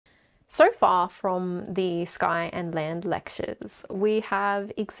So far from the Sky and Land lectures, we have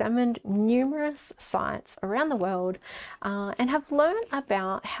examined numerous sites around the world and have learned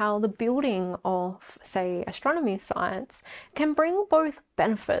about how the building of, say, astronomy sites can bring both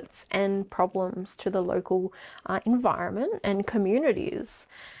benefits and problems to the local environment and communities.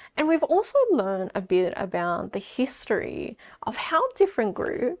 And we've also learned a bit about the history of how different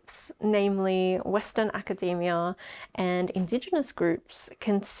groups, namely Western academia and Indigenous groups,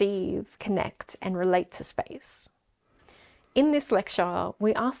 conceive, connect, and relate to space. In this lecture,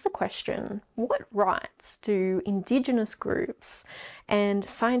 we ask the question, what rights do Indigenous groups and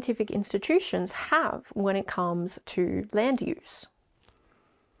scientific institutions have when it comes to land use?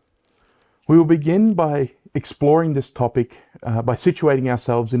 We will begin by exploring this topic by situating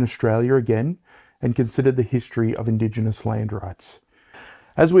ourselves in Australia again and consider the history of Indigenous land rights.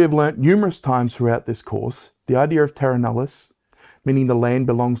 As we have learnt numerous times throughout this course, the idea of terra nullius, meaning the land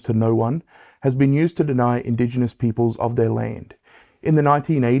belongs to no one, has been used to deny Indigenous peoples of their land. In the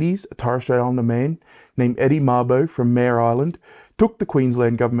 1980s, a Torres Strait Islander man named Eddie Mabo from Mare Island took the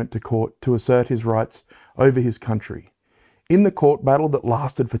Queensland government to court to assert his rights over his country. In the court battle that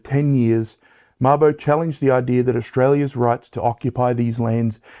lasted for 10 years, Mabo challenged the idea that Australia's rights to occupy these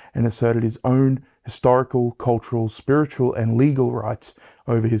lands and asserted his own historical, cultural, spiritual and legal rights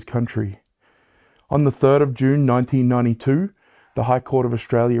over his country. On the 3rd of June 1992, the High Court of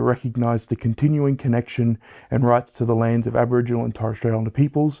Australia recognised the continuing connection and rights to the lands of Aboriginal and Torres Strait Islander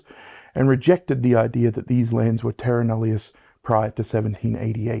peoples and rejected the idea that these lands were terra nullius prior to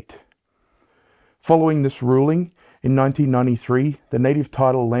 1788. Following this ruling, in 1993, the Native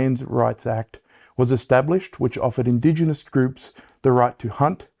Title Lands Rights Act was established, which offered Indigenous groups the right to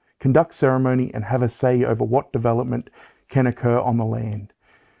hunt, conduct ceremony and have a say over what development can occur on the land.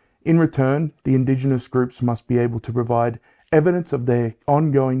 In return, the Indigenous groups must be able to provide evidence of their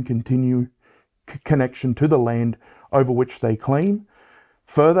ongoing connection to the land over which they claim.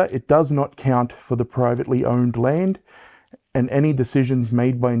 Further, it does not count for the privately owned land, and any decisions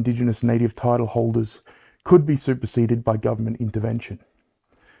made by Indigenous native title holders could be superseded by government intervention.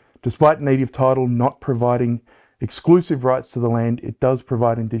 Despite native title not providing exclusive rights to the land, it does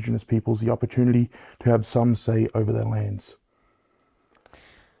provide Indigenous peoples the opportunity to have some say over their lands.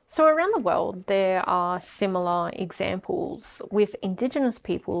 So around the world, there are similar examples, with Indigenous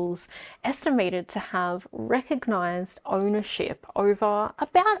peoples estimated to have recognised ownership over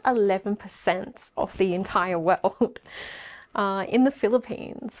about 11% of the entire world. In the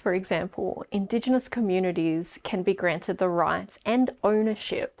Philippines, for example, Indigenous communities can be granted the rights and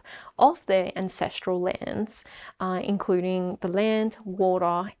ownership of their ancestral lands, including the land,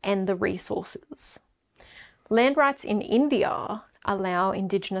 water, and the resources. Land rights in India allow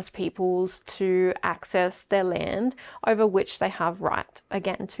Indigenous peoples to access their land over which they have right,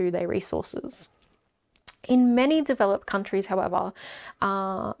 again, to their resources. In many developed countries, however,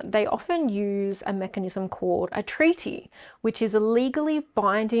 they often use a mechanism called a treaty, which is a legally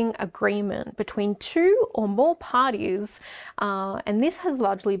binding agreement between two or more parties, and this has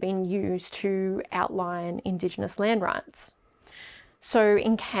largely been used to outline Indigenous land rights. So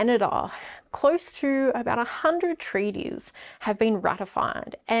in Canada, close to about 100 treaties have been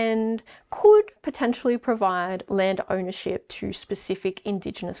ratified and could potentially provide land ownership to specific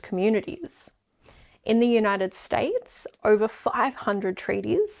Indigenous communities. In the United States, over 500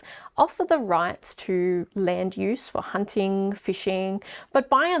 treaties offer the rights to land use for hunting, fishing, but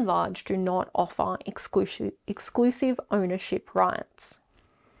by and large do not offer exclusive ownership rights.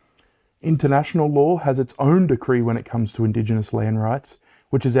 International law has its own decree when it comes to Indigenous land rights,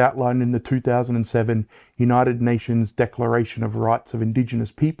 which is outlined in the 2007 United Nations Declaration of Rights of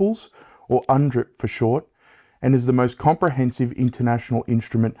Indigenous Peoples, or UNDRIP for short, and is the most comprehensive international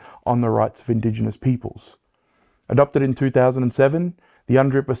instrument on the rights of Indigenous peoples. Adopted in 2007, the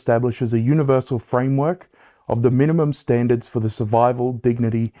UNDRIP establishes a universal framework of the minimum standards for the survival,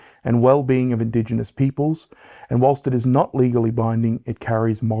 dignity, and well-being of Indigenous peoples, and whilst it is not legally binding, it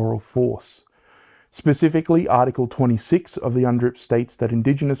carries moral force. Specifically, Article 26 of the UNDRIP states that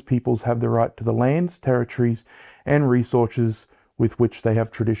Indigenous peoples have the right to the lands, territories, and resources with which they have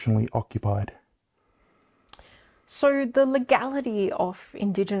traditionally occupied. So the legality of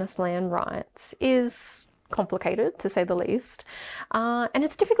Indigenous land rights is complicated, to say the least, and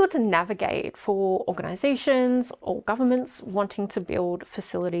it's difficult to navigate for organisations or governments wanting to build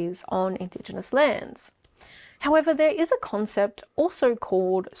facilities on Indigenous lands. However, there is a concept also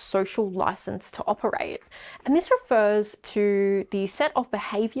called social license to operate, and this refers to the set of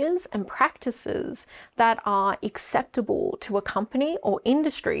behaviours and practices that are acceptable to a company or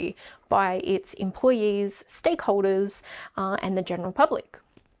industry by its employees, stakeholders, and the general public.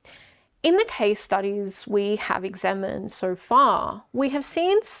 In the case studies we have examined so far, we have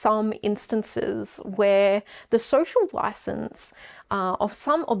seen some instances where the social license of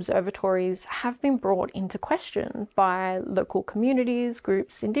some observatories have been brought into question by local communities,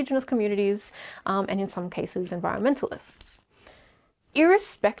 groups, Indigenous communities, and in some cases environmentalists.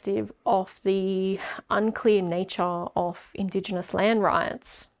 Irrespective of the unclear nature of Indigenous land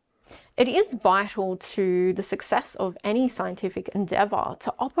rights, it is vital to the success of any scientific endeavour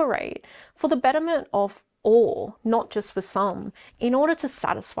to operate for the betterment of all, not just for some, in order to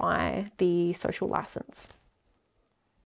satisfy the social license.